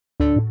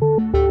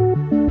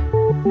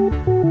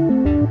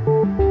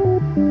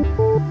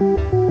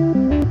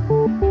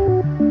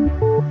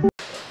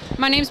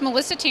My name's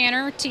Melissa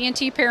Tanner,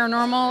 TnT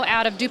Paranormal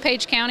out of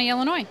DuPage County,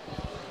 Illinois.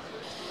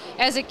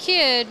 As a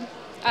kid,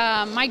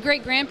 my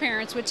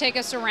great-grandparents would take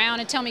us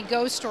around and tell me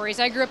ghost stories.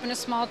 I grew up in a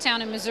small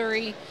town in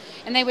Missouri,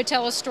 and they would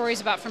tell us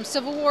stories about from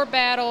Civil War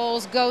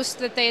battles, ghosts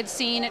that they had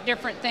seen at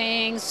different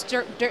things,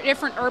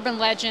 different urban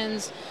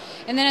legends.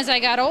 And then as I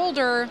got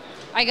older,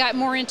 I got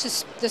more into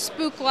the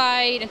spook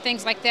light and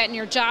things like that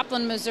near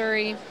Joplin,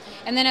 Missouri.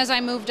 And then as I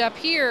moved up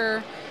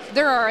here,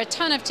 there are a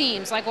ton of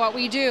teams like what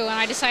we do, and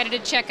I decided to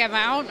check them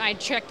out. I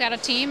checked out a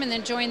team and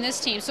then joined this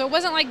team. So it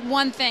wasn't like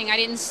one thing. I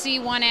didn't see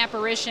one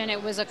apparition.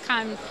 It was a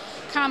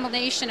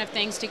combination of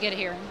things to get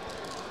here.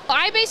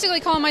 I basically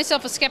call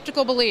myself a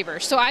skeptical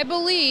believer. So I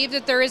believe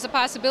that there is a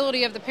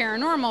possibility of the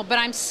paranormal, but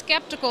I'm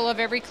skeptical of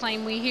every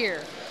claim we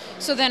hear.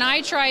 So then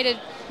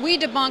we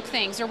debunk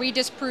things or we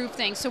disprove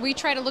things. So we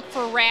try to look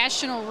for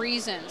rational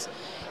reasons.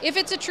 If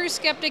it's a true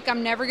skeptic,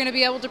 I'm never going to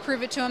be able to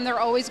prove it to them. They're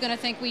always going to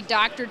think we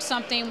doctored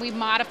something, we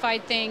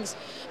modified things.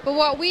 But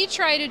what we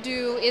try to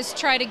do is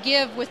try to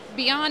give with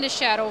beyond a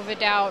shadow of a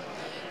doubt.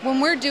 When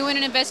we're doing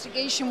an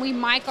investigation, we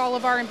mic all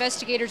of our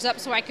investigators up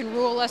so I can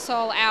rule us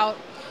all out.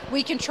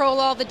 We control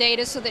all the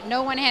data so that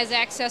no one has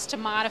access to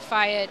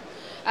modify it.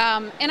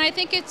 And I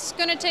think it's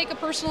going to take a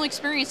personal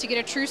experience to get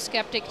a true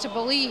skeptic to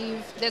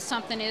believe that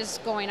something is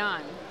going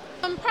on.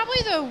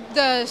 Probably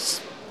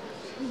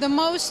the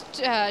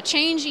most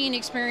changing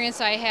experience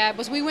I had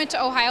was we went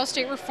to Ohio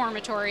State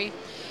Reformatory.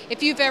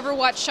 If you've ever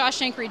watched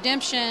Shawshank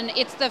Redemption,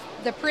 it's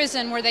the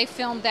prison where they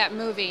filmed that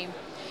movie.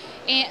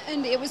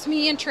 And it was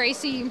me and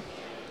Tracy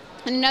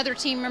and another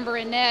team member,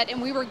 Annette,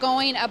 and we were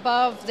going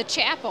above the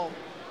chapel.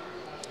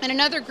 And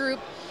another group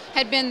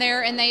had been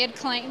there, and they had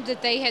claimed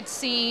that they had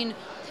seen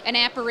an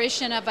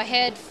apparition of a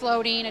head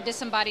floating, a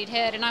disembodied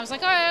head. And I was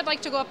like, oh, I'd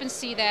like to go up and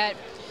see that.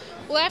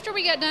 Well, after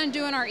we got done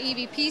doing our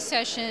EVP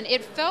session,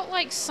 it felt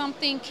like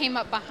something came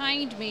up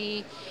behind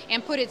me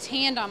and put its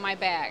hand on my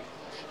back.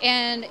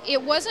 And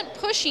it wasn't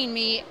pushing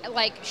me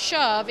like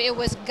shove, it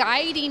was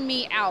guiding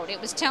me out.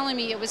 It was telling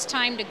me it was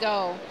time to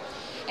go.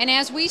 And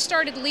as we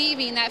started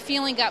leaving, that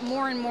feeling got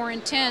more and more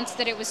intense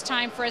that it was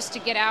time for us to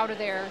get out of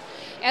there.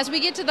 As we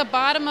get to the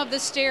bottom of the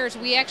stairs,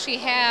 we actually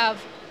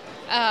have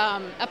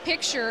a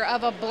picture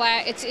of a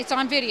black, it's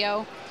on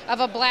video, of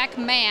a black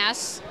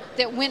mass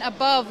that went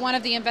above one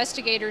of the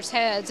investigators'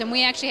 heads, and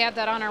we actually have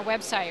that on our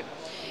website.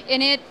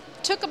 And it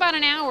took about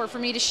an hour for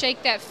me to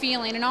shake that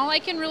feeling, and all I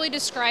can really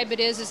describe it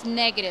is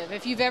negative.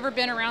 If you've ever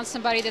been around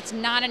somebody that's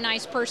not a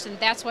nice person,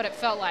 that's what it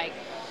felt like.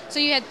 So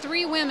you had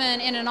 3 women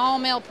in an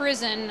all-male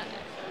prison.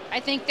 I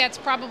think that's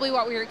probably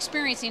what we were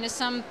experiencing, is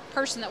some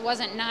person that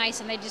wasn't nice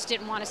and they just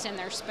didn't want us in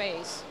their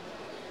space.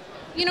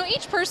 You know,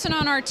 each person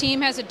on our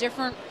team has a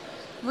different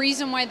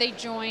reason why they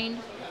joined.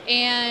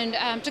 And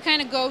to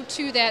kind of go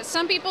to that,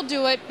 some people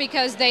do it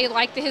because they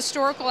like the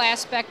historical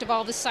aspect of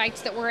all the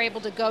sites that we're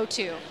able to go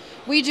to.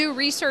 We do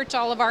research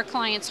all of our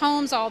clients'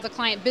 homes, all the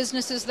client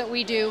businesses that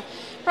we do.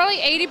 Probably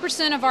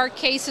 80% of our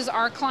cases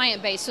are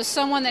client-based. So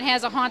someone that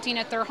has a haunting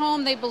at their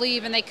home, they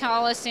believe, and they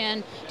call us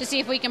in to see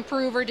if we can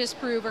prove or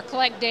disprove or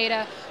collect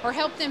data or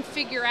help them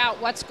figure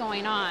out what's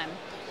going on.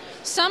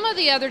 Some of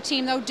the other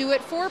team, though, do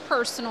it for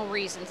personal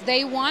reasons.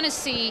 They want to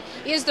see,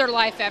 is there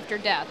life after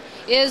death?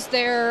 Is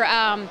there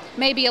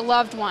maybe a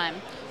loved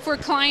one? For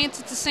clients,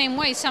 it's the same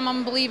way. Some of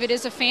them believe it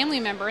is a family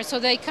member, and so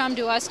they come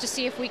to us to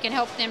see if we can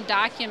help them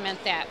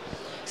document that.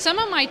 Some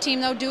of my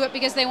team, though, do it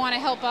because they want to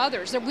help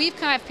others. We've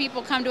had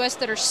people come to us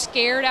that are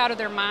scared out of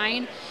their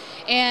mind,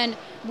 and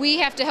we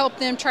have to help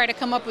them try to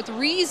come up with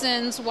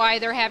reasons why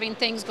they're having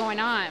things going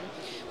on.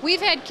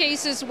 We've had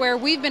cases where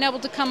we've been able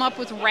to come up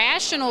with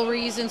rational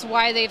reasons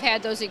why they've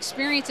had those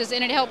experiences,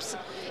 and it helps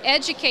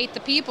educate the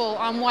people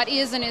on what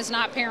is and is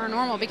not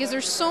paranormal, because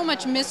there's so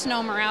much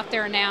misnomer out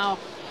there now.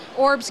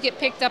 Orbs get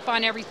picked up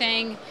on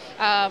everything,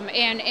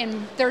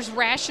 and there's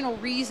rational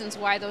reasons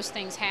why those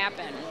things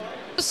happen.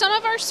 Some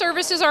of our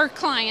services are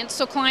clients,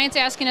 so clients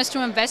asking us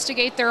to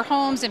investigate their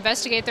homes,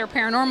 investigate their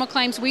paranormal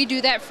claims. We do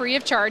that free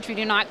of charge. We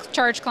do not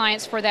charge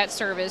clients for that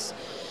service.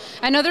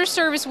 Another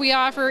service we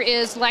offer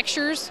is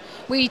lectures.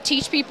 We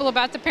teach people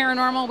about the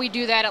paranormal. We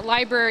do that at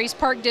libraries,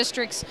 park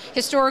districts,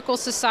 historical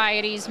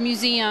societies,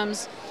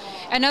 museums.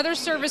 Another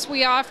service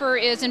we offer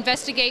is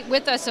Investigate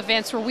With Us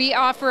events, where we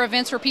offer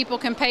events where people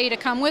can pay to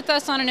come with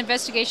us on an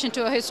investigation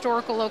to a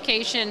historical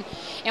location.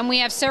 And we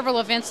have several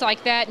events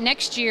like that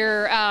next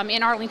year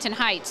in Arlington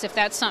Heights, if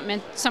that's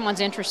something someone's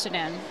interested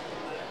in.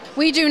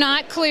 We do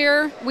not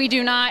clear, we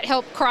do not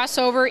help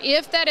crossover.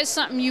 If that is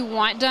something you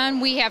want done,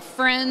 we have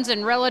friends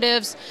and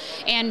relatives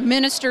and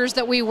ministers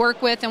that we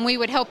work with, and we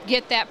would help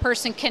get that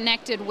person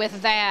connected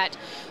with that.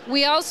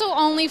 We also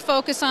only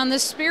focus on the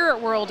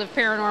spirit world of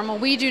paranormal.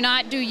 We do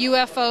not do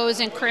UFOs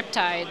and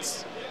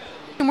cryptids.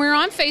 And we're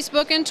on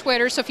Facebook and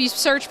Twitter, so if you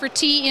search for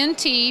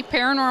TnT,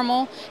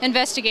 Paranormal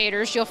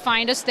Investigators, you'll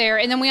find us there.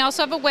 And then we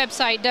also have a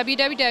website,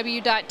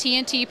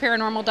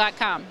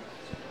 www.tntparanormal.com.